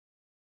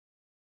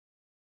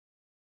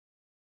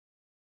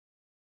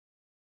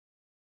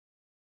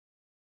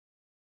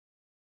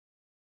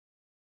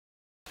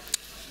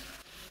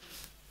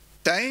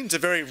Danes are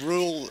very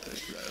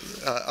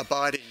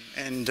rule-abiding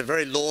and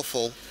very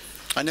lawful.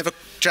 I never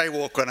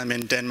jaywalk when I'm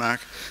in Denmark,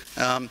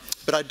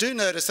 but I do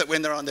notice that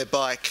when they're on their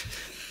bike,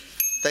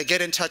 they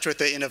get in touch with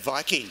their inner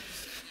Viking.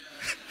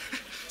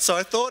 So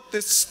I thought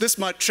this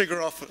might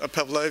trigger off a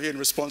Pavlovian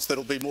response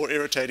that'll be more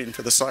irritating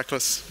for the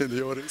cyclists in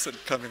the audience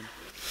that come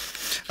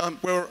in.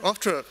 We're off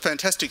to a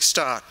fantastic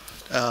start,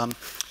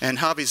 and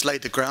Harvey's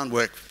laid the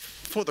groundwork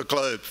for the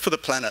globe, for the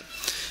planet.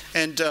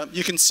 And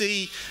you can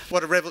see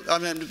what I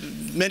mean,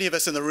 many of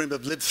us in the room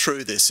have lived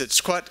through this. It's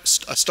quite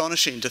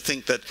astonishing to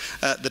think that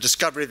the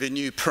discovery of a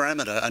new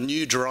parameter, a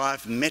new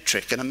derived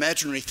metric, an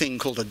imaginary thing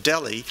called a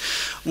DELI,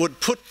 would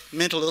put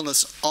mental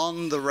illness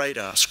on the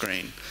radar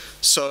screen.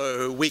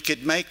 So we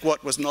could make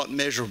what was not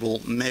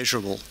measurable,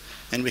 measurable.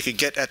 And we could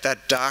get at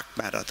that dark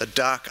matter, the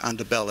dark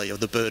underbelly of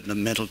the burden of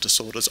mental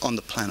disorders on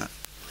the planet.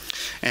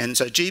 And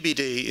so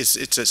GBD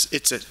it's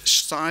a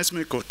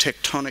seismic or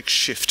tectonic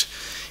shift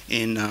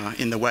in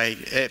the way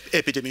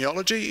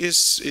epidemiology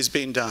is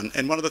being done.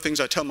 And one of the things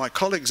I tell my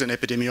colleagues in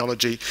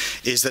epidemiology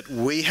is that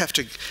we have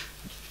to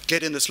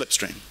get in the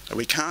slipstream.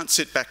 We can't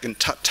sit back and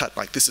tut-tut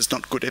like this is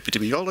not good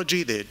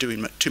epidemiology, they're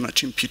doing too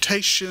much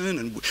imputation,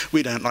 and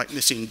we don't like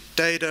missing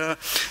data,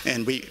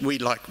 and we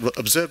like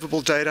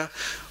observable data.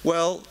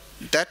 Well,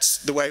 that's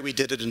the way we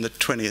did it in the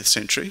 20th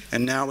century,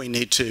 and now we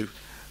need to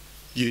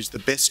use the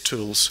best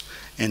tools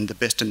and the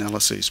best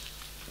analyses.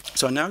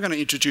 So I'm now going to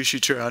introduce you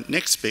to our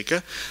next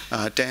speaker,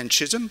 Dan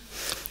Chisholm.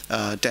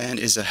 Dan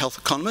is a health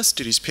economist,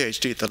 did his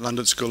PhD at the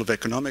London School of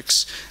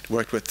Economics,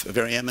 worked with a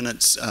very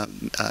eminent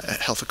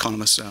health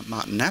economist,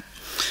 Martin Knapp,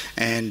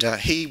 and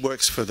he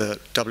works for the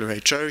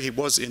WHO. He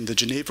was in the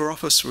Geneva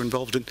office, we're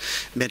involved in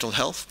mental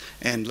health,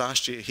 and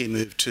last year he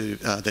moved to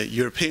the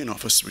European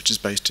office, which is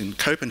based in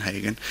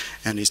Copenhagen,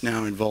 and is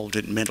now involved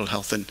in mental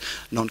health and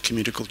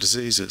non-communicable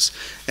diseases.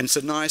 And it's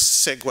a nice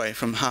segue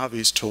from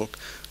Harvey's talk,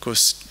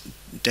 because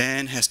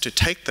Dan has to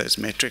take those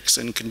metrics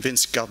and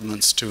convince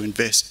governments to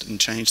invest and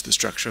change the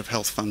structure of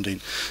health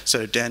funding.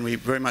 So Dan, we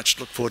very much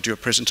look forward to your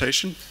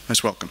presentation.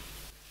 Most welcome.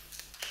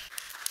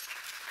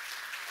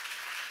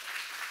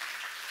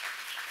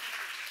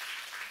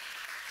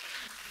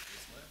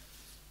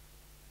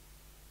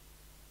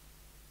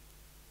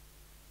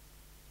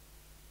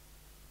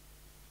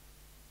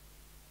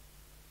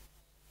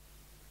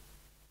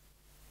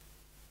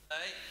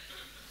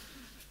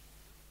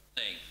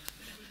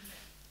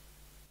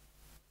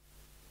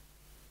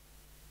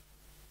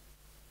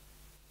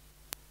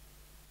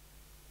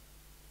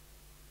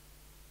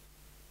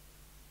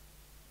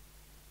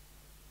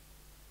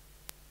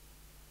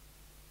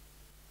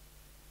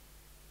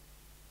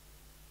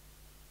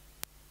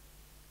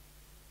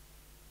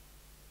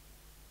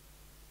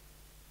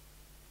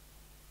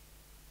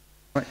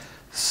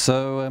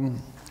 So,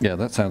 yeah,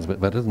 that sounds a bit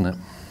better, doesn't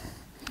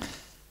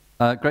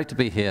it? Great to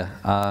be here.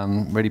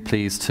 Really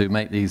pleased to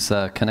make these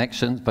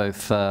connections,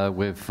 both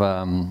with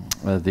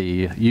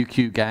the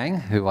UQ gang,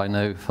 who I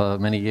know for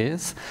many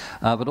years,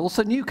 but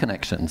also new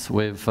connections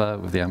with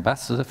the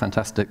ambassador.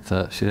 Fantastic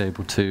that she's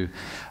able to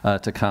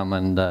come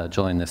and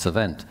join this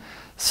event.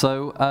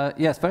 So,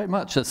 yes, very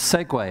much a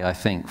segue, I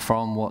think,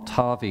 from what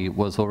Harvey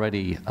was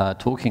already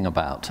talking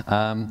about.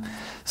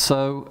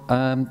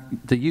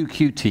 The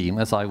UQ team,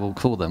 as I will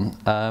call them,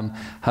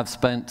 have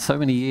spent so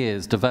many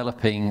years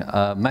developing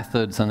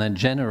methods and then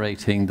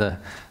generating the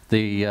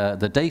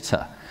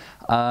data.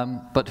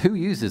 But who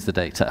uses the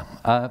data?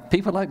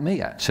 People like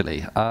me,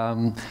 actually.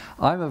 I'm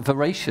a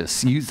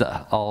voracious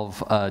user of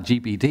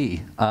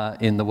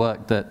GBD in the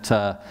work that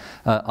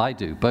I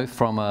do, both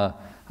from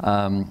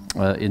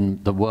in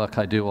the work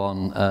I do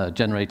on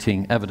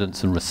generating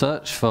evidence and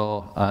research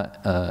for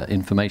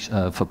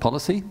information for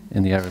policy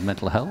in the area of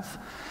mental health,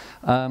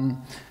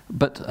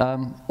 but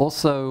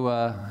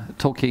also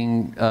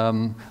talking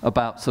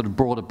about sort of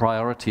broader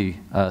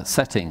priority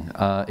setting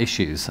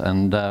issues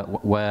and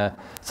where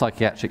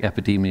psychiatric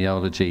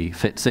epidemiology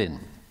fits in.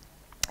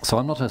 So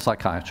I'm not a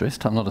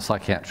psychiatrist, I'm not a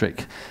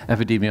psychiatric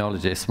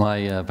epidemiologist.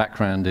 My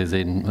background is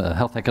in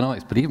health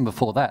economics, but even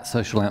before that,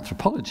 social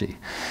anthropology.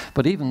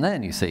 But even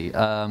then, you see,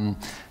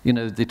 you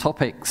know, the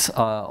topics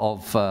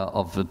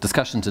of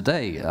discussion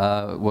today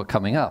were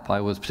coming up.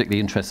 I was particularly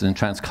interested in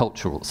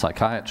transcultural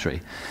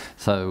psychiatry.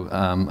 So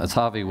as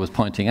Harvey was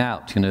pointing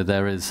out, you know,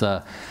 there is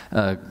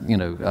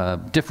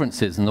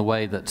differences in the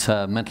way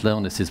that mental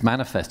illness is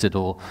manifested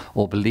or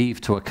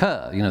believed to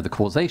occur, you know, the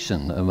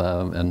causation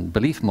and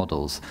belief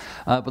models.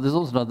 But there's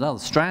also another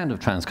strand of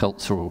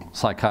transcultural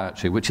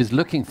psychiatry, which is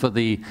looking for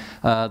the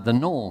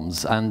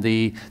norms and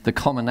the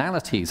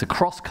commonalities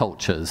across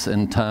cultures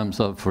in terms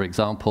of, for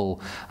example,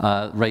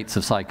 rates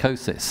of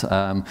psychosis.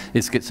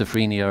 Is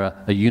schizophrenia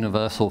a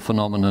universal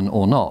phenomenon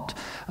or not?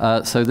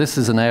 So this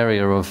is an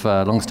area of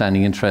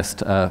long-standing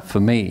interest for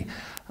me.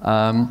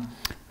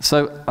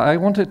 So I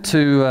wanted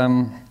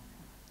to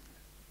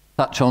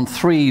touch on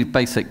three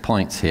basic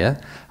points here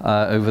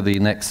over the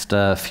next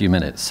few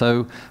minutes.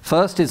 So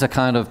first is a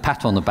kind of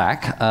pat on the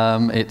back.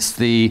 It's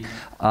the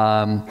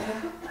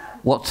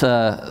what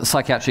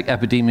psychiatric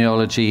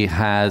epidemiology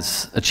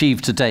has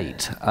achieved to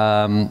date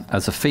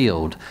as a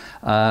field.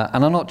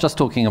 And I'm not just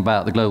talking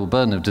about the global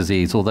burden of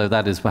disease, although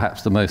that is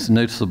perhaps the most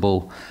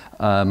noticeable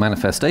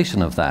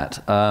manifestation of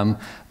that.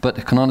 But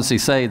I can honestly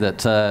say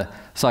that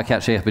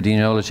psychiatric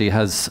epidemiology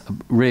has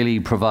really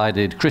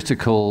provided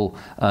critical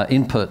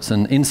inputs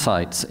and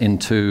insights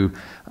into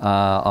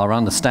our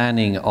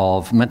understanding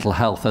of mental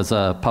health as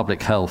a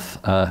public health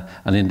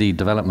and indeed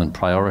development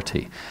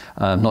priority,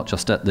 not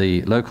just at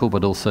the local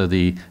but also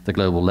the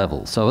global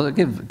level. So I'll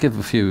give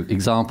a few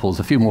examples,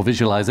 a few more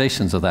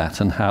visualizations of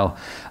that and how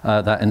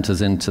that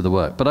enters into the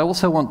work. But I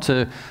also want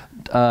to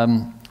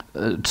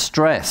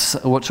stress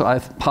what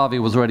Harvey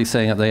was already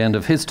saying at the end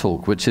of his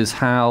talk, which is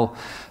how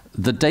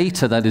the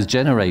data that is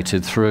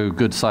generated through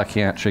good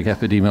psychiatric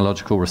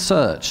epidemiological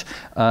research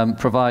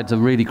provides a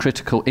really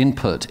critical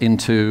input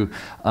into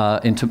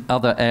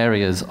other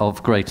areas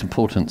of great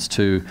importance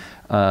to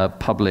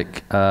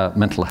public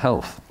mental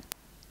health.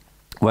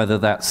 Whether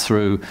that's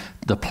through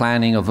the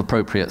planning of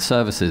appropriate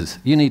services.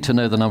 You need to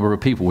know the number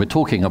of people we're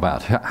talking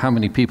about. How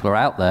many people are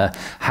out there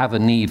have a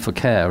need for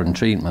care and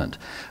treatment?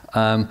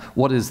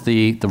 What is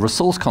the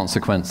resource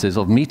consequences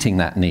of meeting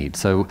that need?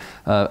 So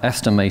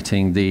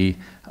estimating the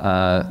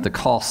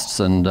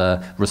costs and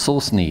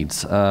resource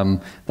needs.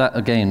 That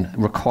again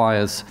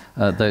requires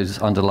those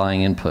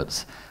underlying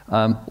inputs.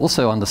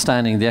 Also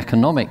understanding the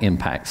economic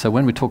impact. So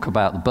when we talk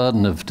about the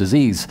burden of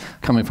disease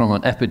coming from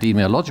an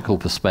epidemiological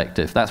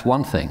perspective, that's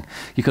one thing.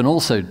 You can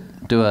also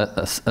do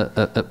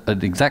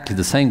exactly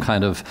the same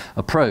kind of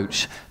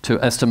approach to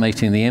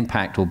estimating the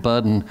impact or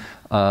burden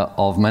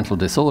of mental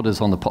disorders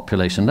on the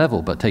population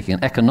level, but taking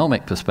an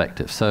economic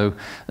perspective. So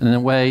in a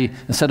way,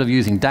 instead of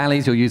using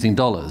DALYs, you're using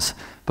dollars.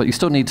 But you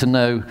still need to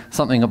know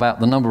something about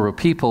the number of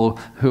people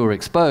who are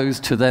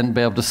exposed to then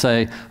be able to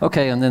say,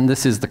 okay, and then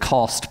this is the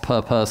cost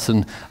per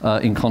person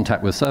in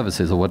contact with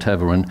services or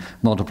whatever, and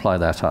multiply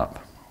that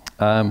up.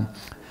 And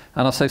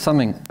I'll say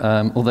something,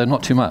 although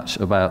not too much,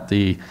 about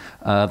the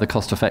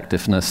cost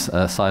effectiveness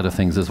side of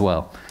things as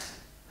well.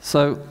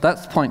 So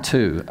that's point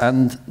two.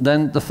 And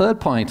then the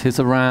third point is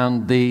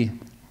around the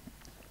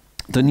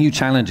new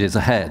challenges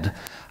ahead,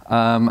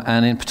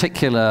 and in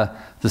particular,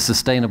 the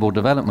Sustainable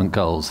Development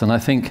Goals. And I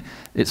think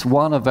it's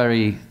a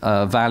very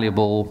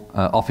valuable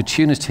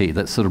opportunity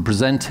that's sort of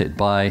presented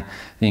by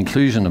the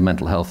inclusion of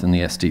mental health in the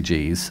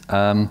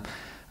SDGs.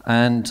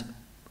 And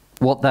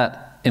what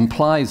that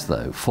implies,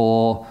 though,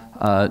 for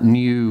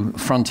new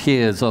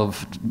frontiers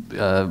of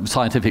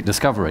scientific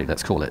discovery,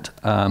 let's call it,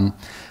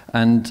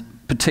 and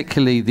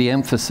particularly the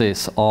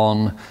emphasis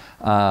on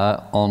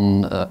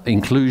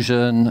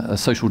inclusion,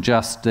 social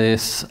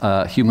justice,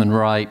 human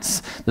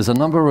rights. There's a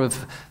number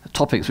of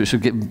topics which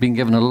have been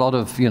given a lot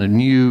of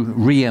new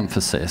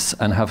re-emphasis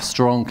and have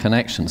strong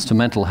connections to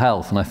mental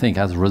health. And I think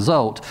as a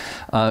result,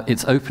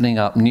 it's opening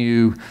up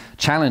new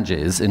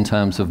challenges in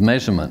terms of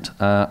measurement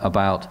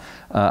about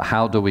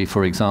how do we,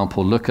 for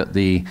example, look at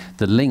the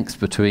links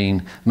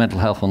between mental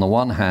health on the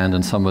one hand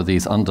and some of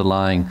these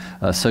underlying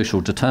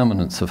social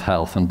determinants of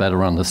health, and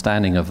better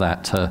understanding of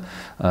that to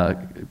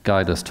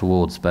guide us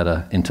towards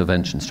better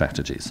intervention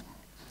strategies.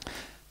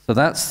 So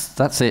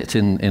that's it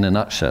in a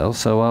nutshell.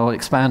 So I'll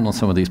expand on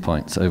some of these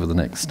points over the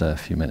next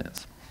few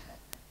minutes.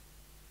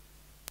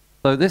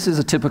 So this is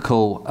a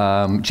typical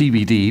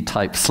GBD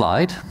type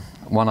slide,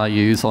 one I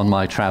use on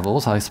my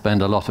travels. I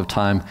spend a lot of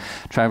time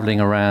traveling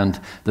around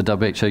the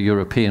WHO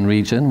European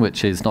region,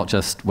 which is not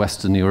just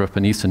Western Europe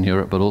and Eastern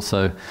Europe, but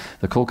also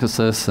the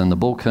Caucasus and the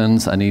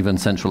Balkans and even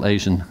Central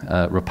Asian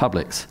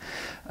republics.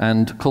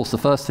 And of course, the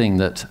first thing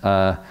that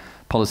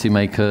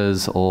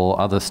policymakers or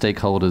other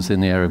stakeholders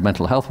in the area of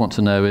mental health want to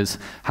know is,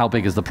 how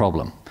big is the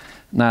problem?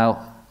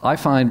 Now, I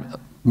find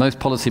most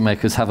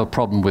policymakers have a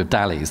problem with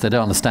DALYs. They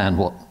don't understand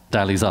what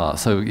DALYs are.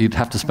 So you'd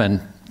have to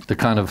spend the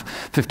kind of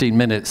 15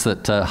 minutes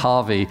that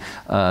Harvey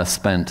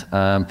spent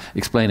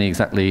explaining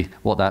exactly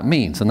what that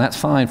means. And that's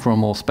fine for a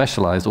more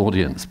specialized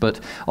audience. But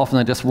often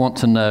they just want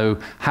to know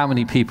how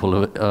many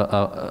people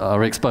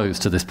are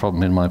exposed to this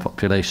problem in my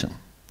population.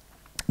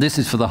 This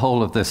is for the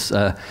whole of this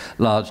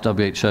large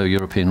WHO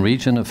European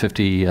region of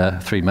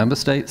 53 member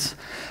states.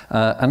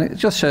 And it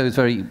just shows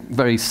very,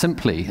 very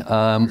simply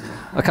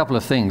a couple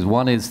of things.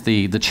 One is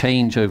the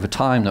change over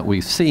time that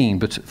we've seen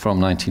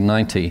from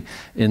 1990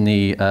 in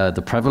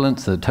the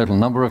prevalence, the total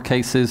number of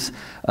cases,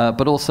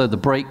 but also the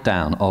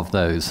breakdown of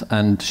those,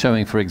 and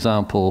showing, for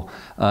example,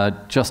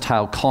 just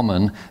how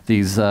common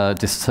these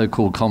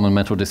so-called common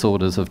mental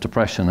disorders of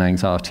depression and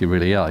anxiety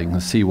really are. You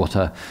can see what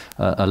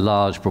a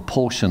large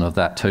proportion of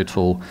that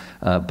total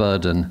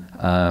burden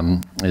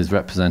is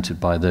represented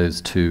by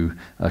those two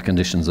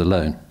conditions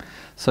alone.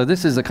 So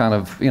this is a kind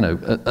of,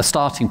 a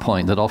starting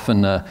point that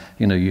often,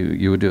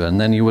 you would do.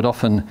 And then you would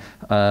often,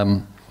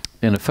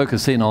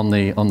 focus in on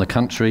the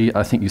country.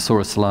 I think you saw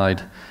a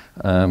slide,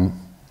 a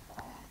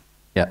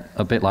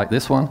bit like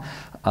this one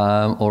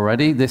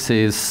already. This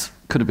is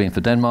could have been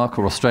for Denmark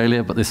or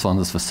Australia, but this one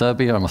is for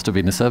Serbia. I must have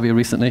been in Serbia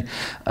recently.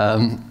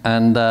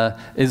 And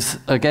is,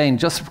 again,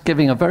 just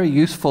giving a very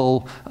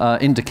useful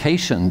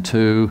indication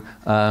to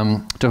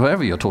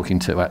whoever you're talking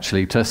to,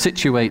 actually, to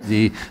situate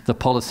the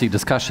policy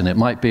discussion. It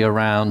might be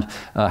around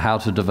how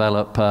to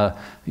develop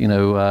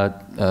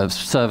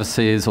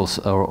services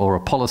or a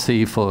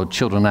policy for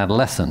children and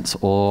adolescents,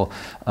 or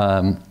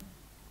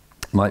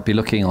might be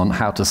looking on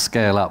how to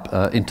scale up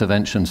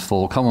interventions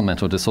for common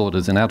mental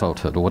disorders in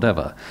adulthood or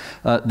whatever.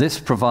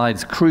 This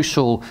provides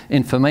crucial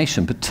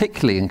information,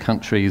 particularly in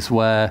countries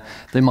where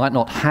they might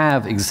not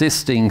have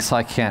existing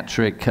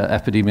psychiatric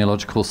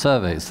epidemiological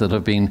surveys that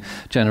have been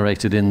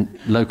generated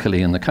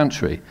locally in the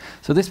country.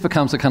 So this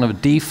becomes a kind of a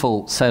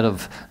default set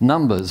of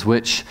numbers,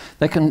 which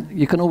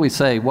you can always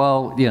say,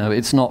 well,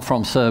 it's not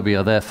from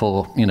Serbia,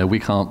 therefore, we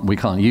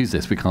can't use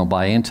this, we can't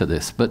buy into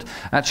this. But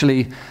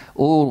actually,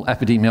 all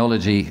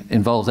epidemiology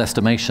involves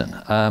estimation.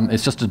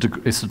 It's just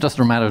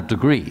a matter of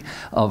degree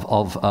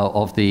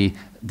of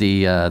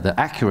the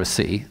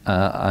accuracy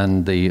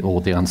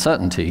or the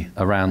uncertainty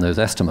around those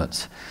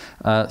estimates.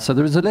 So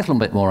there is a little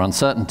bit more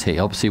uncertainty,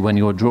 obviously, when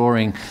you're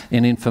drawing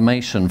in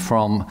information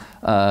from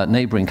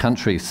neighboring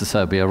countries to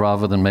Serbia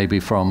rather than maybe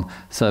from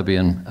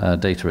Serbian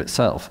data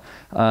itself.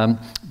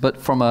 But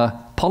from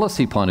a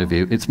policy point of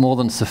view, it's more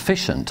than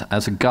sufficient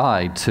as a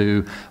guide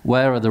to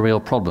where are the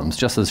real problems.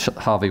 Just as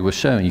Harvey was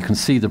showing, you can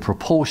see the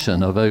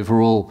proportion of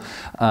overall,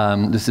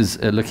 this is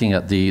looking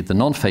at the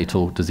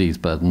non-fatal disease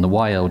burden, the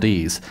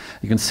YLDs.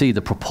 You can see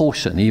the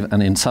proportion,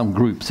 and in some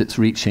groups it's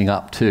reaching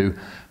up to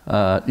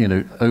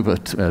over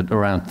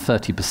around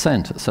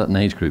 30% at certain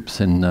age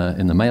groups in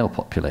the male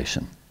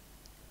population.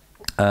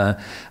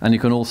 And you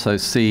can also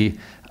see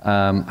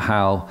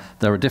how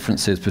there are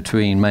differences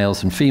between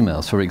males and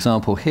females. For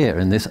example, here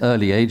in this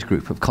early age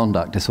group of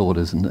conduct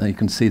disorders, and you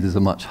can see there's a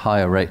much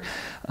higher rate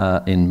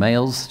in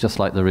males, just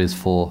like there is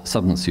for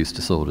substance use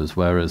disorders,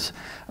 whereas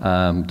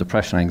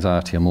depression and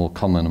anxiety are more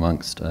common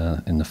amongst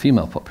in the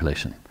female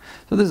population.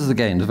 So this is,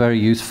 again, a very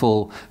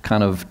useful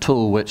kind of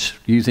tool which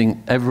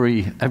using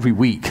every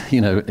week,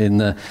 in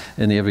the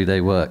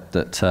everyday work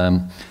that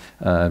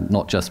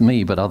not just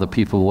me, but other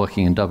people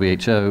working in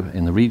WHO,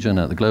 in the region,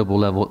 at the global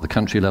level, at the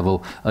country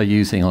level, are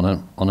using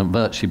on a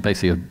virtually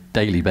basically a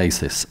daily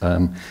basis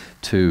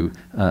to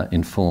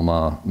inform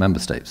our member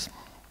states.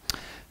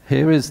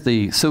 Here is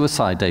the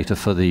suicide data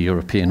for the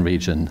European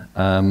region.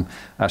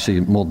 Actually,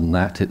 more than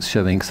that, it's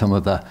showing some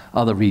of the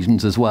other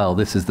regions as well.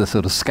 This is the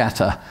sort of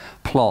scatter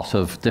plot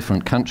of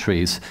different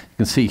countries. You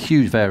can see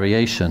huge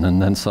variation,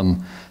 and then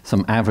some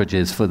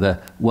averages for the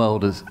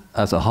world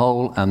as a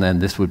whole, and then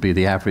this would be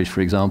the average,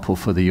 for example,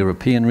 for the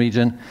European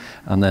region,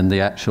 and then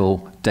the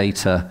actual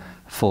data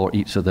for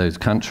each of those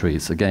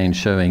countries, again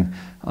showing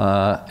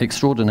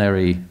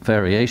extraordinary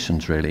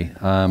variations, really,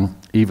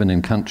 even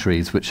in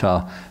countries which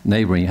are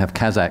neighboring. You have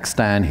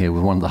Kazakhstan here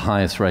with one of the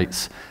highest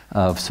rates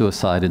of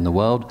suicide in the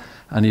world,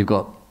 and you've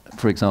got,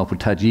 for example,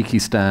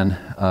 Tajikistan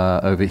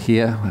over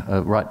here,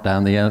 right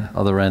down the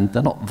other end.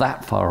 They're not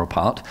that far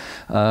apart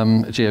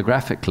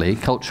geographically.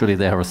 Culturally,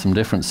 there are some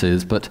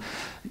differences, but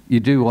you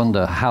do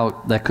wonder how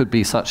there could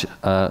be such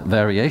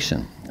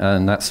variation,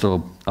 and that's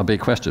still a big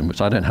question,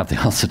 which I don't have the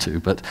answer to,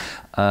 but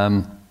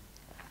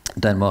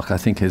Denmark, I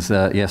think, is,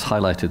 yes,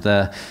 highlighted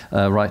there,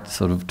 right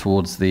sort of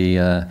towards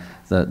the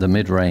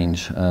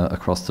mid-range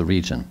across the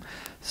region.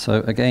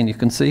 So again, you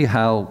can see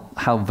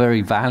how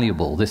very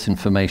valuable this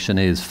information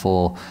is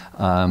for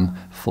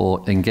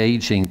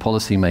engaging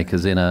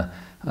policymakers in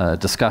a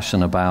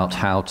discussion about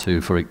how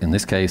to, in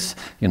this case,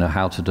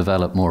 how to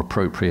develop more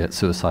appropriate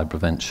suicide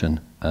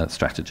prevention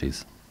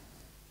strategies.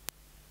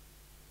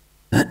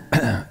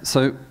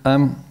 So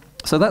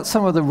that's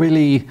some of the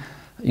really,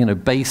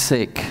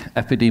 basic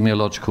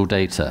epidemiological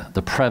data: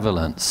 the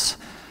prevalence,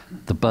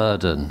 the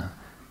burden,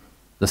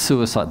 the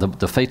suicide,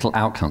 the fatal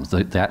outcomes,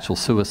 the actual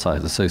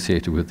suicides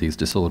associated with these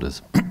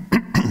disorders.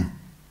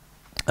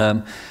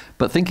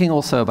 But thinking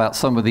also about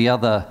some of the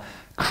other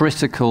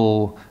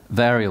critical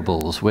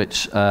variables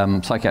which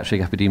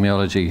psychiatric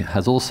epidemiology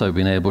has also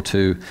been able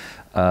to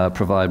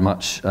provide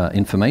much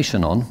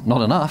information on.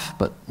 Not enough,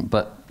 but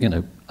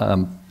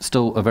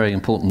still a very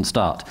important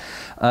start.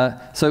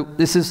 So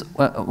this is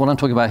what I'm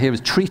talking about here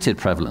is treated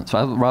prevalence,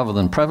 rather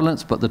than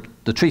prevalence, but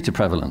the treated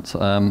prevalence,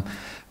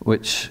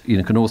 which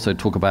can also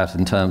talk about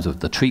in terms of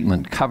the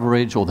treatment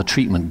coverage or the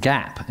treatment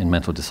gap in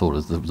mental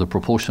disorders, the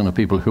proportion of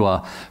people who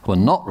are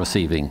not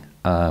receiving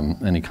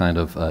any kind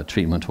of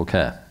treatment or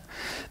care.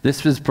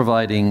 This is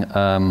providing,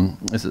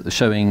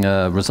 showing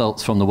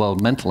results from the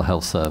World Mental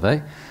Health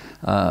Survey,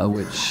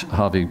 which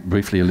Harvey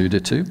briefly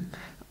alluded to,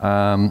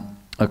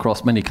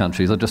 across many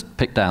countries. I just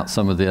picked out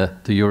some of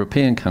the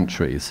European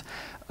countries.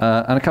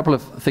 And a couple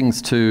of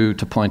things to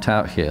point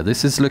out here.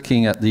 This is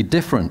looking at the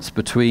difference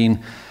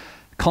between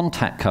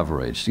contact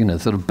coverage,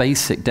 sort of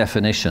basic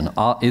definition.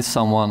 Has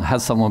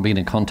someone been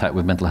in contact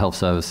with mental health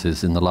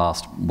services in the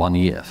last 1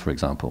 year, for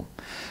example,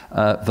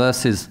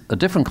 versus a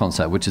different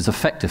concept, which is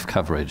effective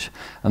coverage.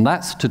 And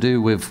that's to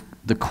do with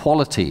the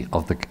quality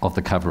of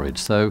the coverage.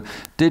 So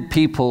did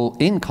people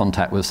in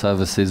contact with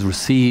services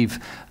receive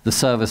the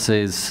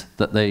services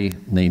that they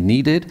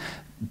needed?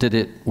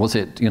 Was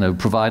it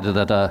provided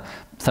at a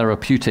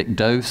therapeutic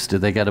dose? Did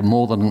they get a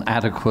more than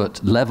an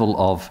level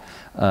of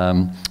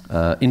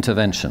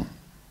intervention?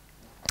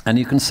 And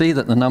you can see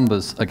that the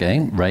numbers,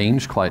 again,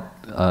 range quite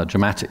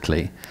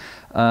dramatically.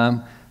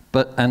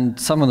 And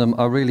some of them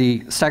are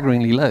really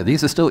staggeringly low.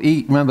 These are still,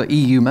 remember,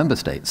 EU member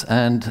states.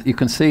 And you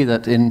can see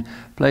that in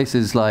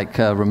places like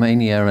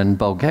Romania and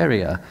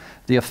Bulgaria,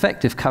 the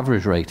effective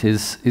coverage rate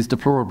is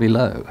deplorably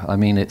low. I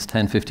mean, it's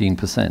 10,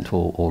 15%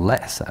 or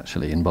less,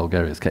 actually, in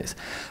Bulgaria's case.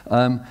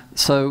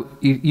 So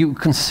you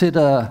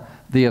consider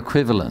the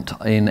equivalent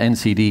in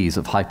NCDs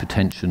of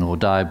hypertension or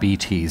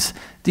diabetes.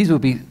 These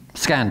would be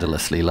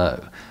scandalously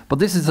low. But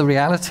this is the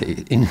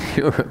reality in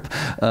Europe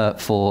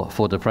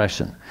for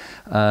depression.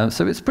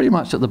 So it's pretty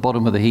much at the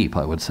bottom of the heap,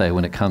 I would say,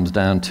 when it comes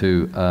down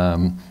to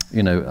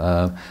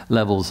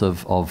levels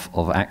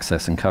of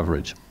access and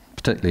coverage,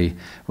 particularly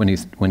when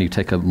you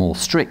take a more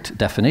strict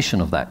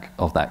definition of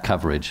that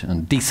coverage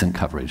and decent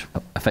coverage,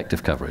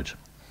 effective coverage.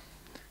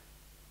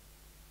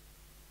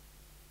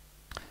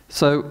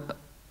 So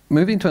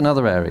moving to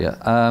another area,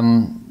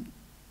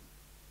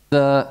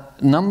 the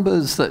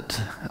numbers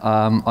that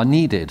are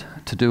needed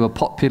to do a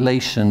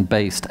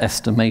population-based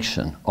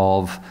estimation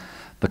of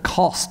the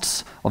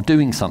costs of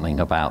doing something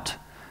about,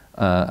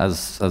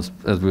 as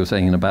we were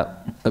saying, about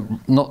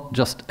not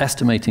just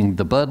estimating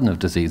the burden of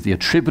disease, the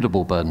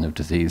attributable burden of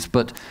disease,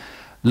 but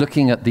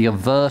looking at the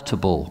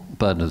avertable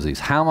burden of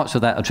disease. How much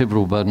of that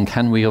attributable burden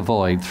can we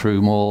avoid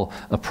through more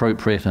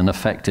appropriate and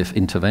effective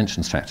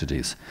intervention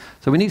strategies?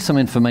 So we need some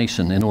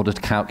information in order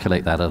to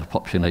calculate that at a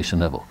population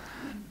level.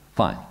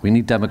 Fine, we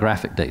need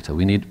demographic data,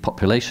 we need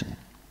population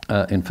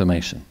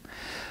information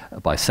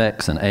by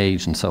sex and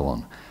age and so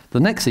on. The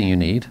next thing you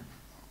need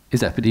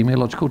is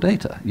epidemiological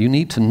data. You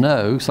need to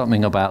know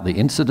something about the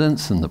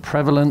incidence and the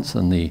prevalence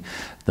and the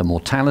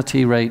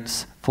mortality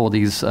rates for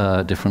these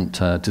different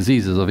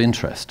diseases of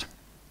interest.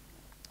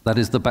 That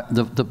is the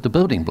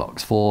building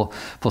blocks for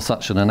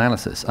such an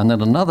analysis. And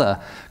then another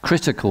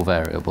critical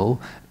variable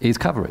is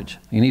coverage.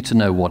 You need to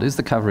know what is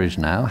the coverage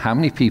now, how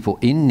many people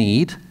in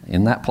need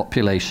in that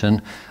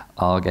population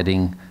are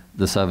getting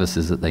the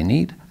services that they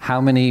need. How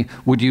many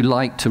would you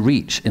like to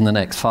reach in the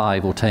next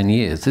 5 or 10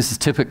 years? This is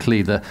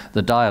typically the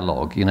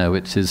dialogue,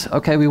 which is,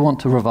 okay, we want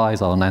to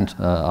revise our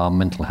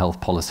mental health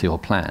policy or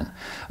plan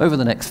over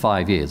the next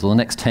 5 years or the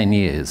next 10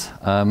 years.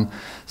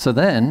 So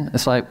then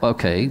it's like,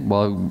 okay,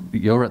 well,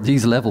 you're at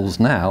these levels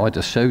now, I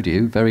just showed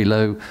you, very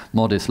low,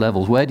 modest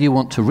levels. Where do you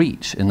want to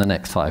reach in the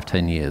next 5,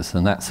 10 years?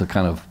 And that's a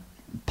kind of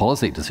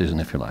policy decision,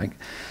 if you like.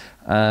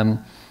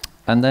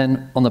 And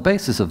then on the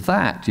basis of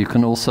that, you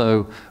can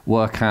also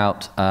work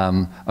out,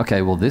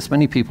 okay, well, this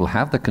many people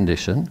have the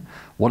condition.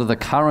 What are the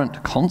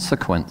current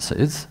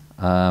consequences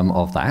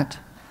of that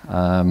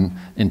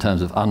in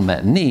terms of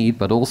unmet need,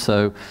 but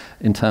also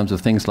in terms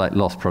of things like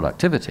lost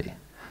productivity?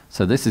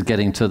 So this is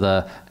getting to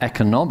the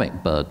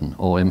economic burden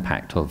or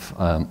impact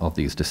of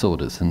these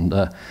disorders. And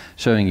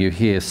showing you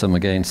here some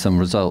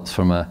results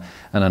from an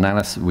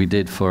analysis we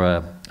did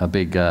for a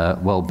big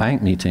World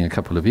Bank meeting a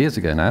couple of years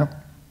ago now.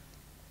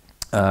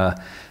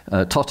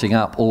 Totting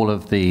up all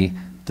of the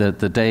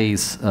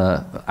days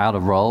out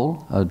of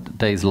role,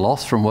 days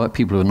lost from work,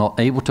 people who are not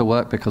able to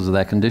work because of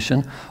their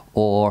condition,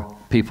 or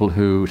people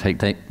who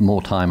take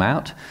more time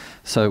out.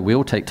 So we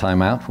all take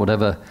time out,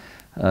 whatever,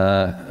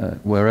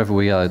 wherever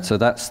we are. So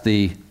that's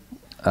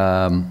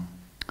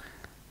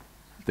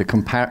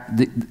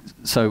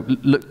so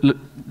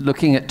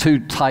looking at two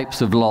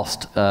types of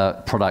lost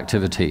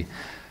productivity.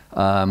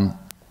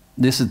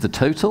 This is the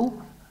total.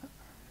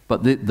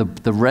 But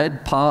the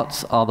red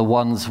parts are the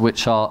ones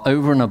which are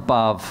over and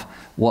above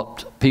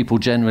what people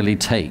generally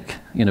take,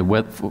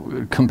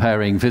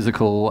 comparing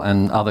physical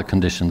and other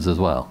conditions as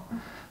well.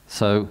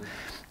 So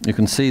you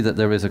can see that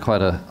there is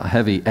quite a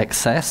heavy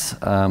excess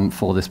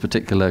for this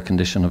particular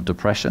condition of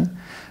depression.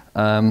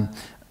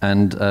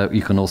 And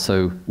you can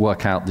also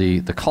work out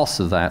the costs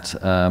of that.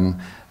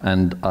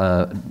 And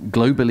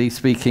globally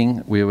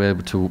speaking, we were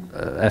able to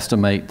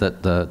estimate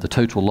that the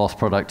total lost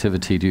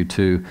productivity due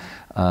to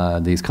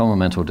these common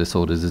mental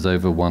disorders is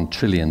over $1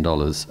 trillion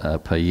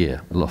per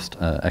year, lost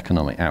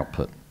economic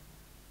output.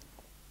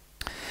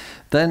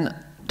 Then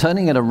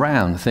turning it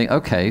around, think,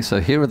 okay,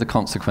 so here are the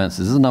consequences.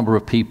 This is the number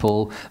of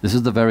people. This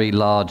is the very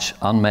large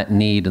unmet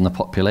need in the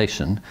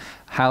population.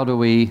 How do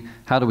we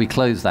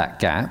close that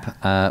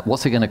gap?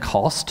 What's it going to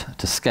cost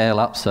to scale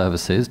up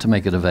services, to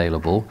make it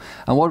available?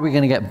 And what are we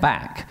going to get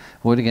back?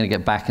 What are we going to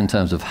get back in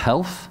terms of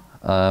health,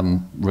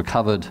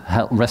 recovered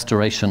health,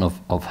 restoration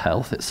of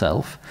health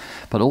itself,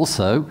 but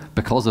also,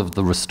 because of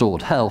the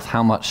restored health,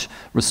 how much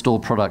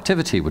restored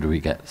productivity would we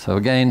get? So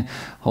again,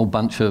 a whole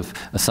bunch of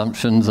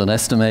assumptions and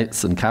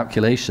estimates and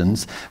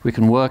calculations. We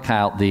can work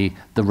out the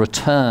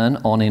return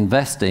on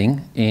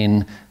investing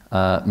in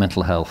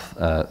mental health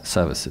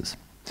services.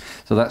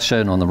 So that's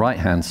shown on the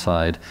right-hand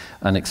side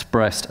and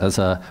expressed as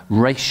a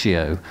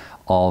ratio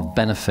of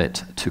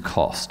benefit to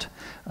cost.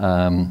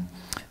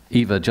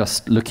 either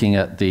just looking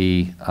at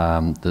the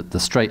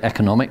straight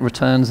economic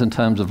returns in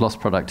terms of lost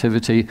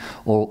productivity,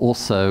 or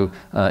also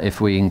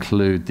if we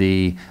include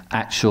the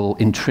actual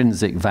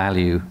intrinsic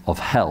value of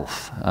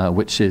health,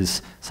 which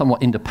is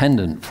somewhat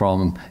independent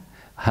from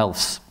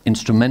health's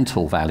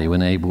instrumental value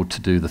and able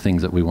to do the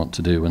things that we want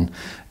to do and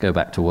go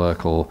back to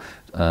work or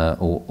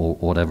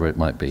whatever it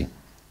might be.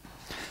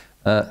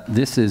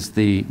 This is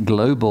the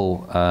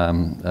global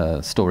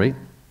story,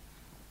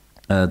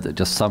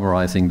 just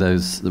summarizing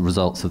the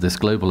results of this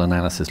global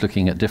analysis,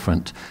 looking at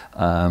different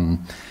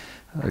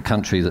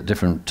countries at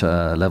different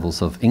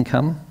levels of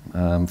income,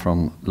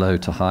 from low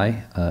to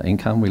high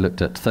income. We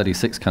looked at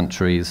 36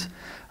 countries.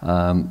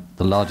 The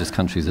largest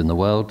countries in the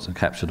world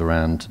captured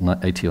around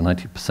 80 or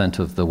 90%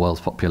 of the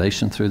world's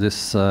population through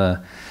this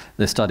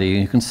study.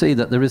 And you can see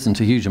that there isn't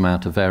a huge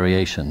amount of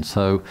variation,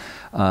 so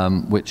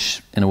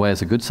which in a way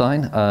is a good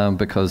sign,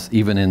 because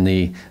even in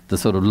the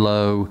sort of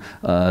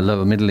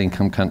lower middle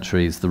income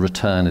countries, the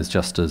return is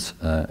just as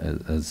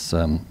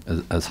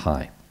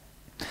high.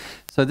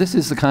 So this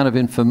is the kind of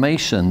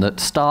information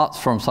that starts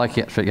from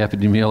psychiatric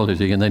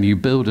epidemiology, and then you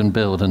build in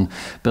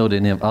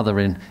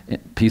other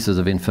pieces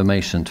of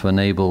information to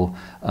enable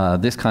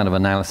this kind of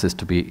analysis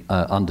to be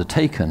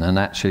undertaken. And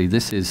actually,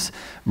 this is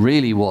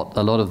really what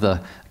a lot of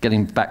the,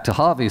 getting back to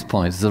Harvey's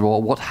points, is,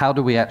 well, how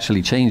do we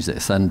actually change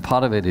this? And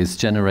part of it is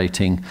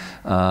generating,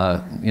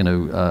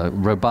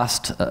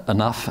 robust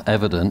enough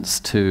evidence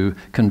to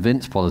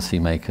convince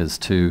policymakers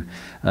to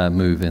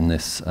move in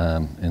this,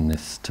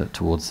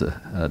 towards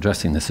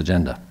addressing this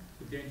agenda.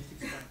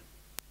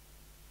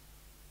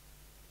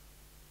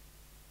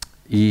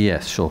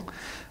 Yes, sure.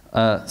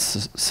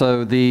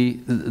 So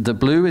the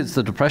blue is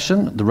the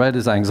depression, the red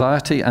is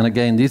anxiety, and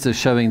again, these are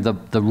showing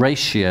the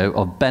ratio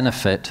of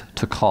benefit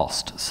to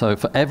cost. So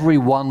for every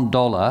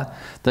 $1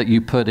 that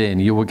you put in,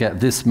 you will get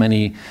this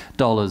many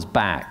dollars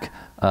back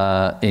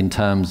in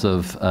terms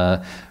of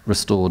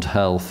restored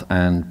health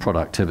and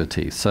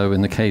productivity. So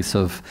in the case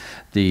of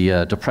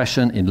the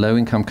depression in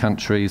low-income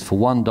countries, for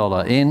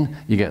 $1 in,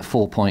 you get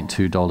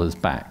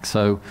 $4.2 back.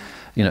 So,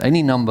 you know,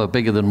 any number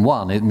bigger than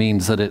 1, it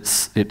means that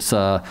it's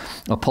a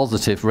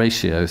positive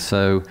ratio.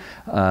 So,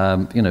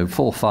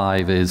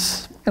 4-5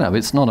 is,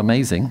 it's not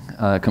amazing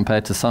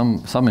compared to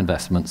some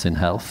investments in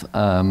health,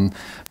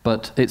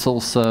 but it's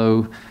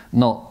also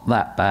not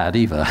that bad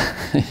either.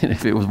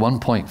 If it was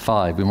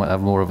 1.5, we might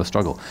have more of a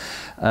struggle.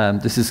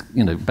 This is,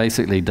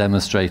 basically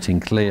demonstrating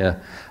clear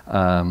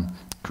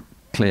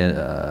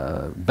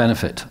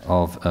benefit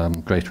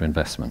of greater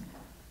investment.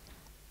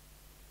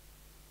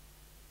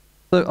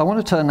 So I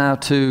want to turn now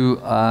to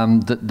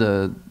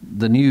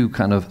the new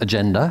kind of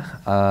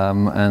agenda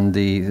and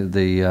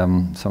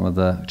some of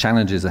the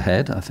challenges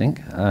ahead, I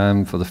think,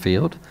 for the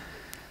field,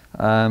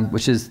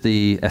 which is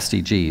the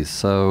SDGs.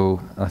 So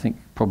I think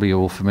probably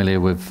you're all familiar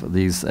with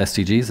these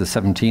SDGs. There's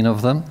 17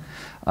 of them.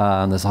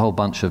 There's a whole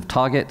bunch of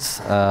targets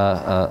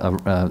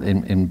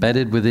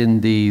embedded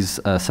within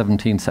these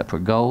 17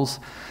 separate goals.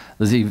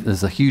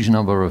 There's a huge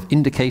number of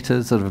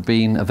indicators that have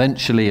been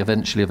eventually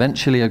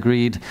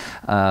agreed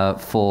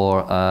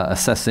for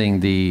assessing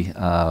the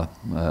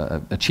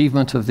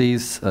achievement of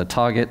these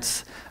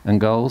targets and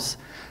goals.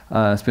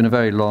 It's been a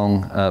very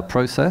long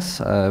process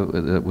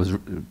that was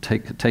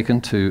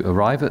taken to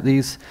arrive at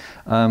these,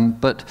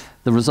 but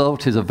the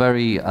result is a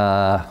very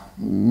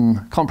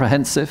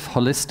comprehensive,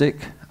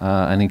 holistic,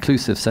 and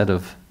inclusive set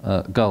of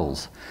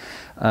goals.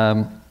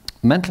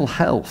 Mental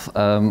health,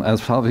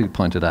 as Harvey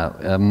pointed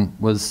out,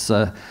 was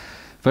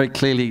very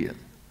clearly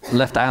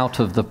left out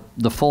of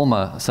the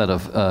former set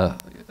of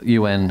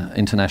UN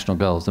international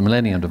goals, the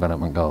Millennium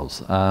Development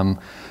Goals.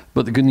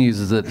 But the good news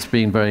is that it's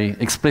been very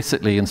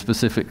explicitly and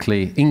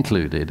specifically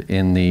included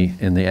in the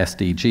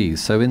SDGs.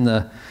 So in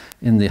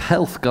the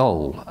health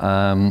goal,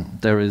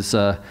 there is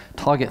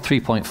target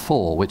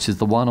 3.4, which is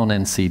the one on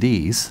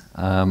NCDs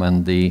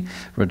and the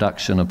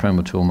reduction of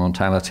premature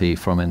mortality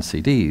from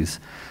NCDs.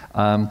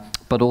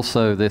 But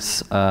also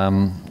this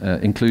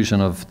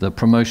inclusion of the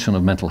promotion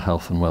of mental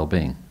health and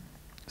well-being.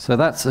 So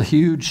that's a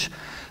huge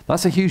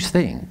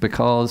thing,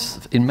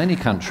 because in many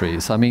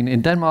countries, I mean,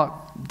 in Denmark,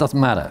 it doesn't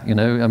matter,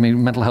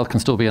 mental health can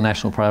still be a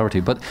national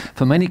priority, but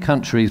for many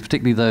countries,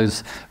 particularly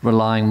those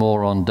relying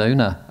more on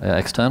donor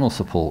external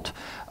support,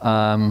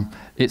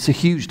 it's a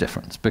huge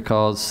difference,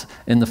 because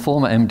in the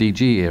former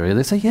MDG area,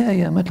 they say,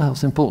 yeah, mental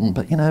health's important,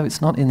 but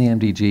it's not in the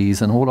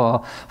MDGs, and all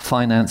our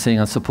financing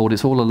and support,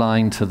 it's all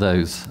aligned to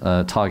those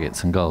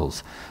targets and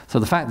goals. So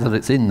the fact that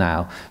it's in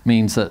now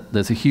means that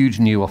there's a huge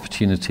new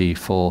opportunity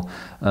for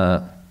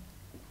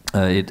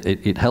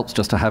it helps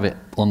just to have it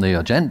on the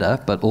agenda,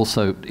 but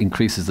also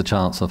increases the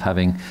chance of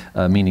having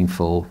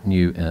meaningful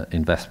new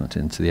investment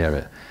into the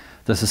area.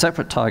 There's a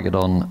separate target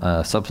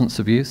on substance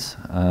abuse,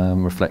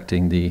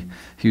 reflecting the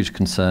huge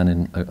concern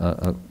in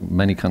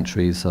many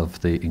countries of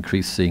the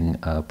increasing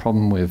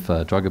problem with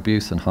drug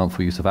abuse and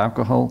harmful use of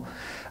alcohol.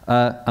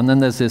 And then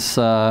there's this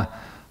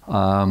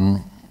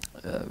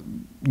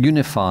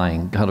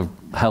unifying kind of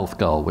health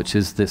goal, which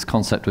is this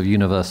concept of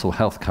universal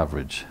health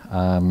coverage.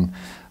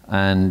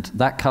 And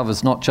that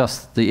covers not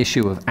just the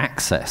issue of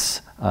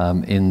access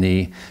in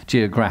the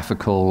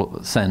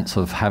geographical sense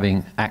of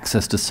having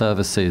access to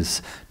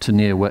services to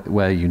near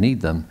where you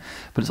need them,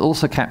 but it's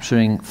also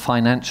capturing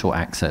financial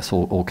access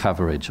or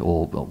coverage,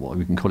 or what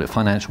we can call it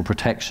financial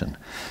protection.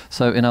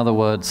 So in other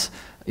words,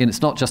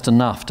 it's not just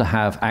enough to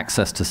have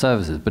access to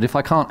services, but if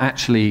I can't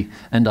actually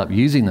end up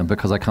using them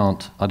because I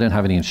don't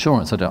have any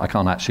insurance, I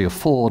can't actually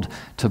afford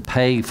to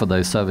pay for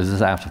those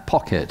services out of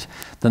pocket,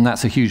 then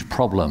that's a huge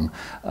problem,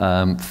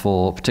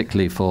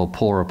 particularly for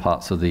poorer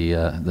parts of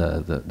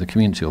the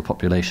community or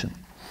population.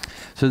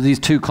 So these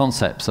two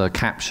concepts are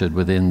captured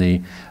within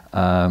the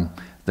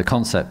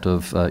concept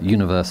of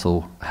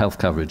universal health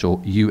coverage, or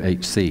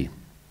UHC.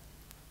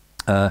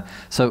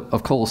 So,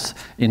 of course,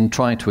 in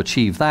trying to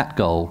achieve that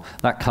goal,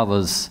 that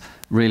covers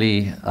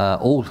really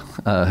all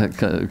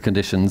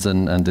conditions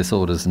and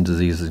disorders and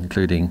diseases,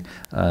 including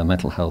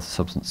mental health,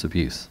 substance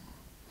abuse.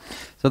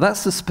 So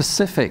that's the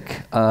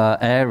specific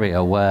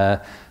area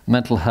where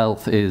mental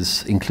health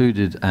is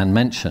included and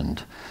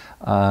mentioned.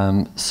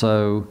 That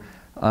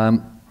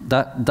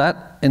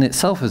in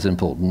itself is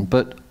important,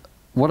 but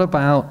what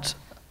about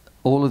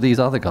all of these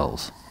other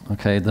goals?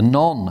 Okay, the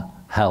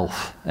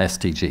non-health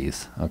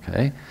SDGs,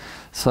 okay?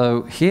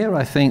 So here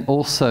I think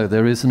also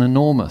there is an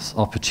enormous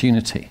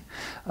opportunity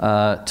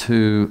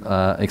to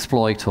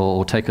exploit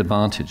or take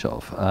advantage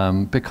of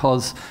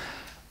because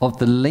of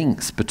the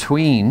links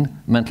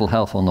between mental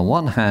health on the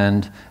one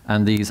hand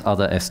and these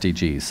other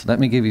SDGs. Let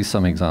me give you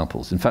some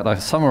examples. In fact,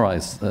 I've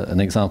summarized an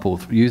example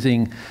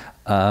using,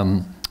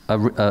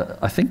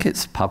 I think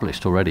it's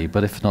published already,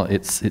 but if not,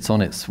 it's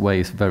on its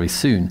way very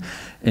soon.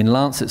 In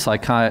Lancet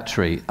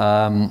Psychiatry,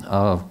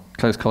 our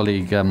close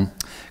colleague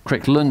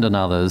Crick Lund and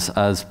others,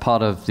 as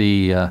part of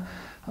the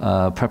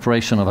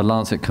preparation of a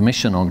Lancet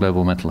Commission on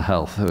Global Mental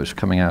Health, which is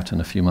coming out in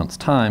a few months'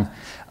 time,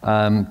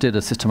 did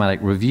a systematic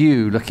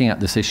review looking at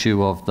this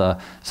issue of the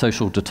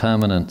social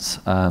determinants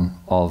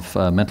of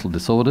mental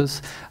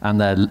disorders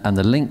and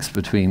the links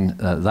between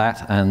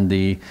that and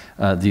these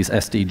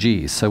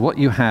SDGs. So what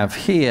you have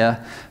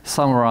here,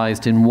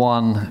 summarized in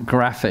one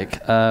graphic,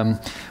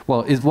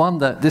 is one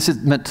that this is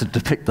meant to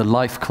depict the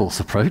life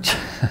course approach.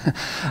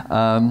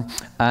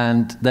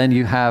 And then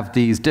you have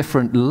these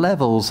different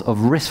levels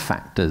of risk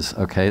factors,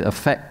 okay,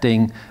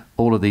 affecting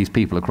all of these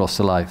people across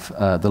the life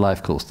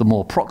course. The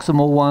more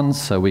proximal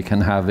ones, so we can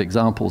have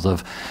examples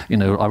of, I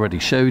already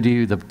showed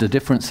you the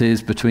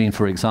differences between,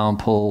 for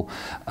example,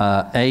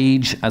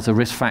 age as a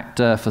risk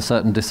factor for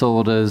certain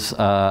disorders,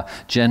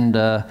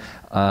 gender,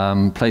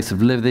 place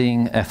of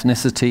living,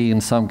 ethnicity in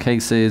some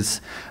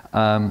cases,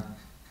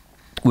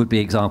 would be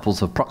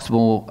examples of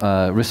proximal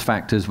risk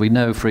factors. We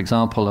know, for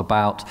example,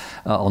 about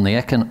in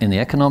the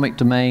economic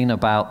domain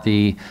about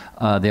the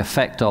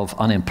effect of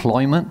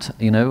unemployment,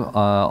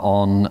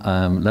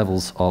 on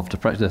levels of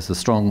depression. There's a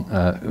strong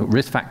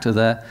risk factor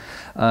there.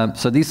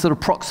 So these sort of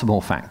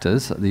proximal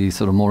factors, these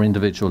sort of more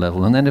individual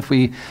level. And then if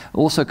we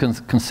also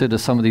consider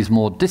some of these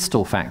more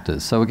distal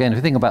factors. So again, if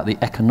you think about the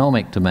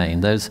economic domain,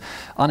 there's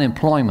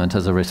unemployment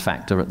as a risk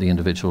factor at the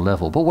individual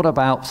level. But what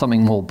about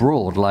something more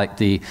broad, like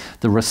the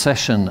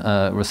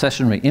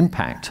recessionary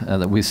impact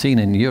that we've seen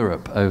in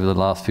Europe over the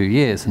last few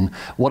years, and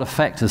what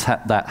effect has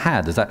that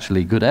had? There's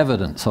actually good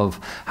evidence of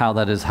how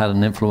that has had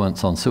an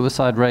influence on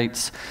suicide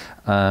rates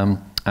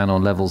and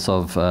on levels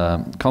of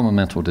common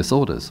mental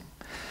disorders.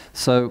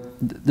 So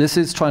this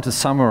is trying to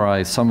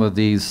summarize some of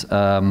these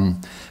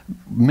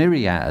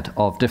myriad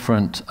of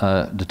different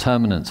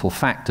determinants or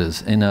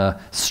factors in a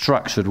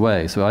structured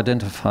way. So I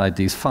identified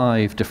these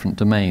 5 different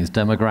domains: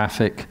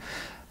 demographic,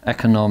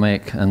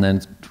 economic, and then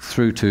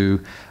through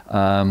to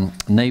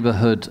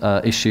neighborhood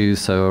issues,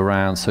 so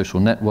around social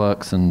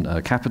networks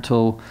and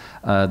capital,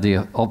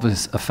 the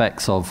obvious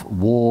effects of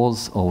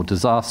wars or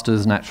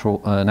disasters, natural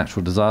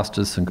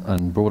disasters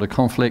and broader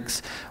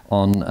conflicts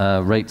on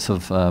rates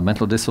of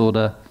mental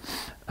disorder,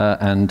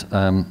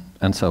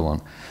 and so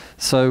on.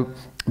 So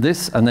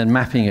this, and then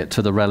mapping it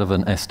to the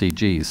relevant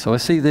SDGs. So I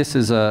see this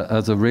as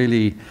a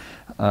really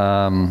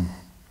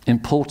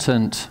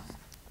important,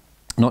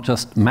 not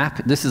just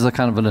map. This is a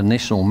kind of an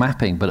initial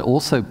mapping, but it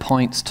also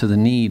points to the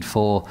need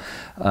for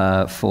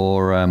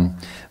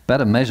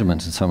better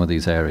measurement in some of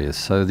these areas.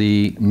 So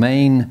the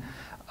main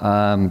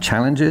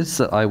challenges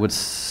that I would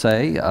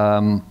say,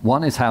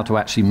 one is how to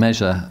actually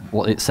measure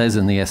what it says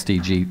in the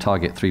SDG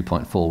target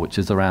 3.4, which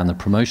is around the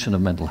promotion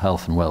of mental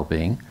health and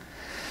well-being.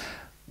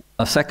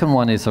 A second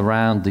one is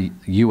around the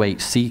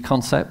UHC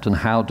concept and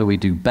how do we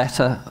do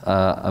better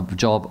a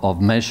job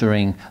of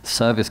measuring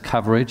service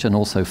coverage and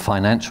also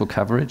financial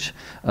coverage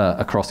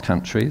across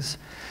countries.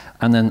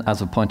 And then,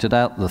 as I pointed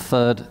out, the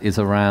third is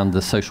around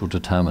the social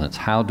determinants.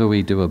 How do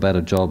we do a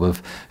better job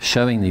of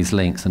showing these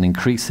links and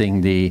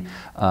increasing the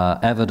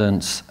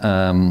evidence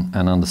and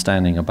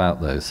understanding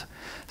about those?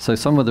 So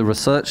some of the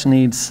research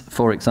needs,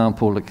 for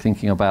example, like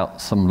thinking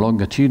about some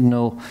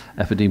longitudinal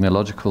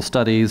epidemiological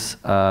studies,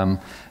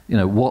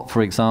 what,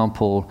 for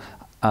example,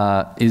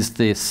 is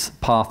this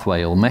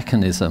pathway or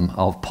mechanism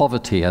of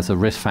poverty as a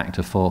risk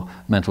factor for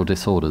mental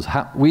disorders.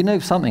 We know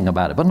something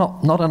about it, but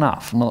not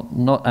enough,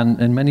 and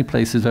in many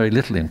places very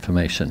little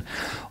information.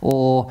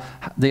 Or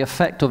the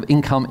effect of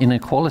income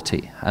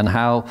inequality and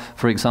how,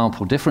 for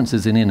example,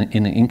 differences in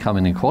income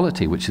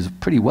inequality, which is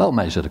pretty well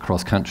measured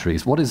across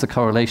countries, what is the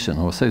correlation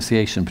or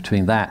association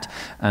between that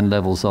and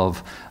levels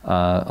of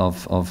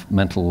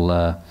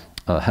mental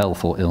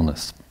health or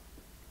illness?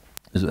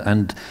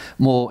 And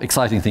more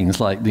exciting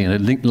things like,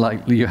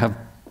 like you have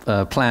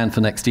planned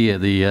for next year,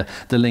 the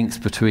links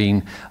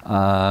between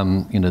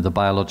the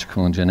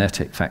biological and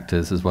genetic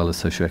factors as well as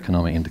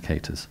socioeconomic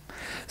indicators.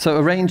 So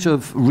a range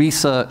of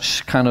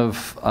research kind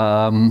of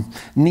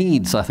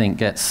needs, I think,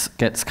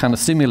 gets kind of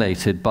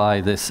stimulated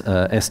by this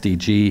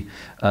SDG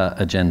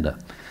agenda.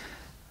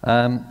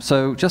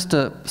 So just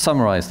to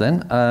summarize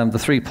then, the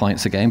 3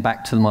 points again,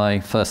 back to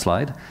my first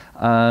slide.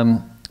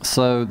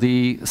 So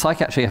the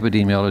psychiatric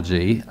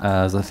epidemiology,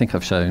 as I think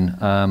I've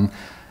shown,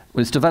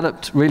 was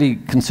developed really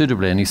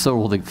considerably, and you saw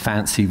all the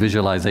fancy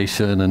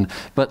visualization,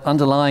 but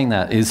underlying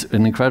that is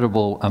an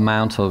incredible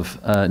amount of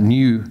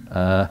new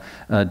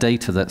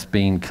data that's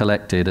been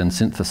collected and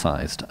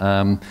synthesized.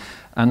 And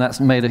that's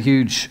made a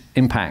huge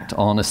impact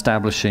on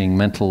establishing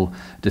mental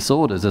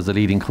disorders as a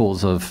leading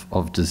cause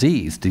of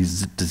disease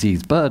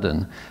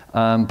burden.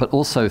 But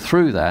also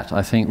through that,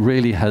 I think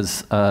really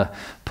has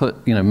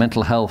put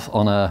mental health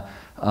on a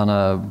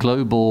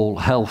global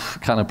health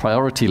kind of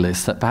priority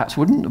list that perhaps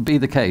wouldn't be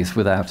the case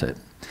without it.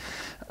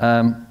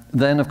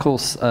 Then, of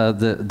course,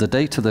 the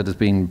data that has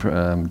been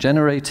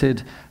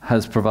generated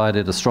has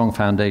provided a strong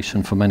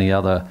foundation for many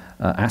other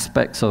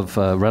aspects of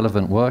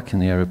relevant work in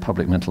the area of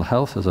public mental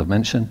health, as I've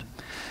mentioned.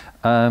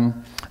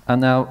 And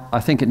now I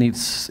think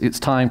it's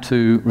time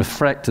to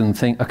reflect and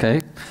think, okay,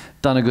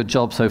 done a good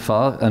job so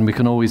far, and we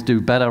can always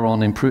do better on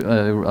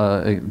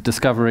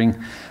discovering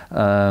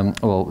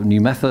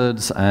new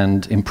methods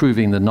and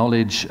improving the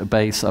knowledge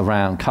base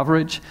around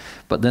coverage.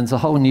 But there's a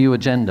whole new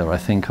agenda, I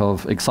think,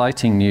 of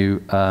exciting new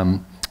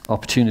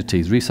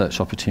opportunities, research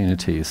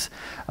opportunities,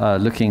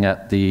 looking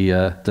at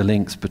the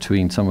links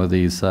between some of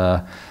these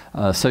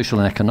social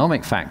and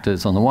economic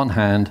factors on the one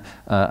hand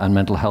and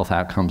mental health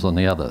outcomes on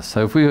the other.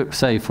 So if we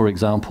say, for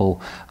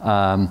example,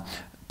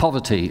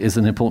 poverty is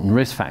an important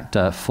risk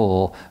factor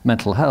for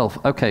mental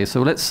health. Okay,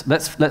 so let's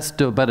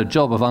do a better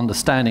job of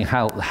understanding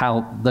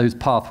how those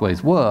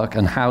pathways work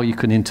and how you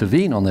can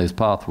intervene on those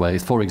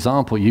pathways. For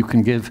example, you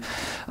can give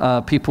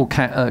people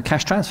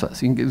cash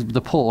transfers. You can give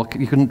the poor,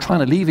 you can try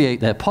and alleviate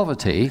their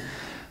poverty.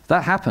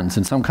 That happens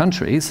in some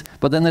countries,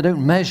 but then they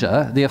don't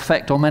measure the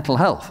effect on mental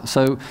health.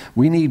 So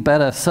we need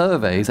better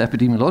surveys,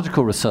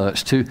 epidemiological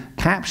research, to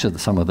capture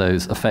some of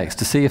those effects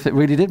to see if it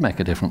really did make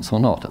a difference or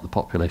not at the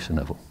population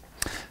level.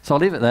 So I'll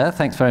leave it there.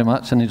 Thanks very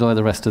much, and enjoy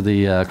the rest of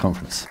the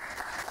conference.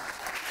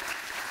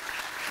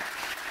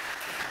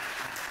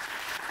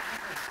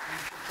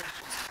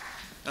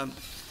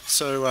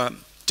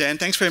 Dan,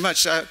 thanks very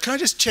much. Can I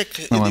just check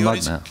in the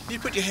audience? Can you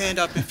put your hand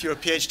up if you're a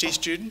PhD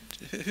student?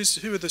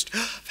 Who are the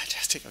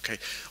fantastic. Okay.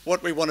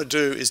 What we want to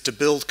do is to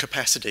build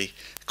capacity,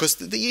 because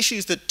the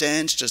issues that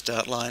Dan's just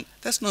outlined,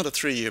 that's not a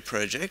 3-year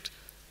project.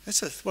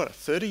 That's a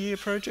 30-year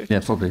project? Yeah,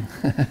 probably.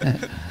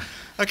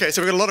 Okay,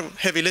 so we've got a lot of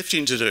heavy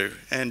lifting to do,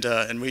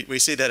 and we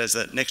see that as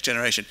the next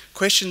generation.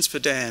 Questions for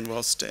Dan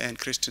whilst Anne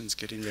Christian's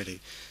getting ready?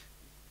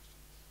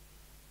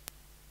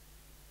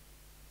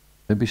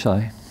 Don't be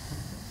shy.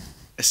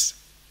 Yes.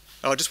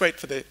 Oh, just wait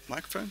for the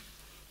microphone.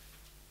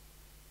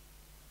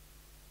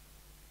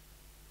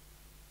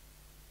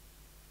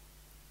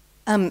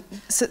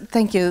 So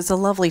thank you. It was a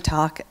lovely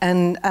talk.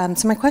 And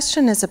so my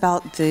question is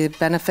about the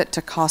benefit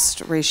to cost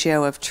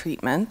ratio of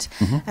treatment.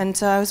 Mm-hmm. And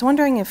so I was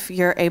wondering if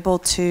you're able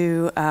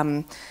to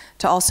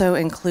also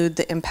include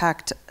the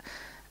impact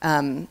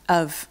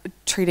of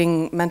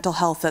treating mental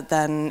health that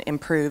then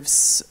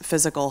improves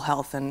physical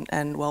health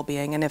and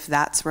well-being, and if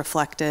that's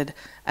reflected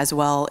as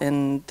well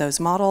in those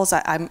models.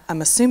 I'm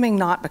assuming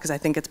not, because I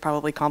think it's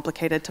probably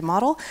complicated to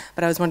model,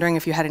 but I was wondering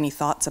if you had any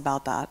thoughts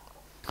about that.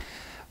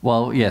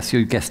 Well, yes,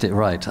 you guessed it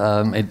right.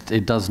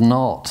 It does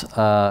not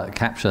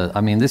capture.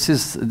 I mean, this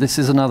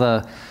is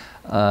another.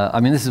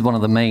 This is one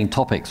of the main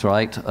topics,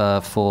 right,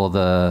 for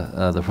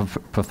the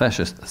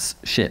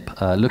professorship,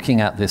 looking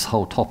at this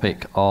whole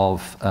topic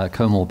of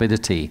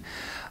comorbidity.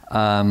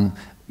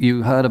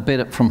 You heard a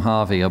bit from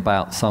Harvey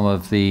about some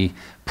of the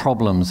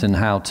problems in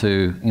how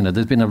to,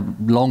 there's been a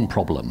long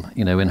problem,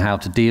 in how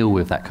to deal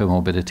with that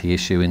comorbidity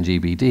issue in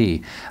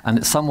GBD. And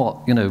it's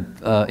somewhat,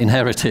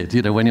 inherited,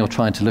 when you're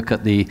trying to look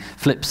at the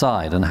flip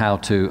side and how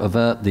to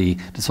avert the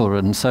disorder.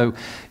 And so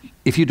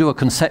if you do a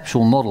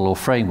conceptual model or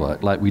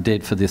framework like we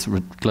did for this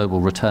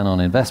global return on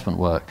investment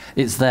work,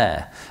 it's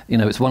there.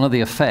 It's one of the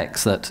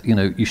effects that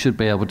you should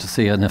be able to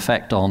see an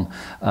effect on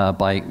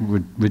by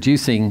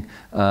reducing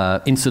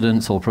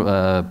incidence or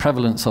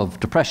prevalence of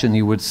depression.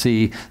 You would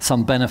see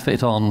some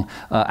benefit on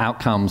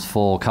outcomes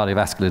for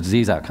cardiovascular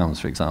disease outcomes,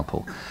 for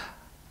example.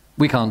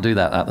 we can't do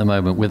that at the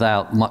moment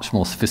without much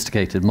more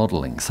sophisticated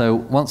modeling. So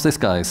once this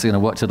guy's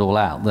worked it all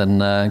out, then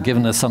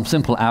given us some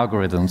simple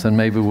algorithms, then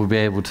maybe we'll be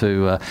able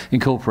to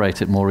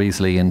incorporate it more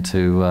easily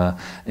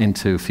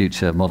into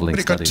future modeling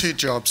studies. You've got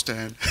two jobs,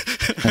 Dan.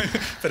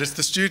 But it's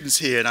the students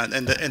here and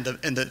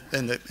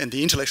the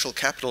intellectual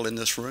capital in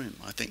this room.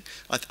 I think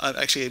I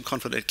actually am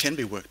confident it can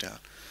be worked out.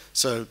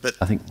 So, but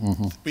I think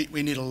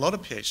we need a lot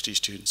of PhD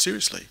students.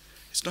 Seriously,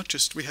 it's not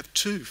just we have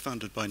 2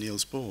 funded by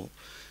Niels Bohr.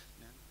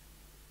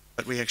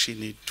 But we actually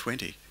need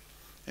 20.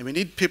 And we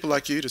need people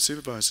like you to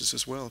supervise this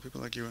as well, people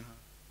like you and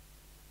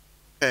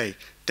I. Okay,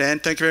 Dan,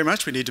 thank you very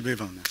much. We need to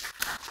move on now.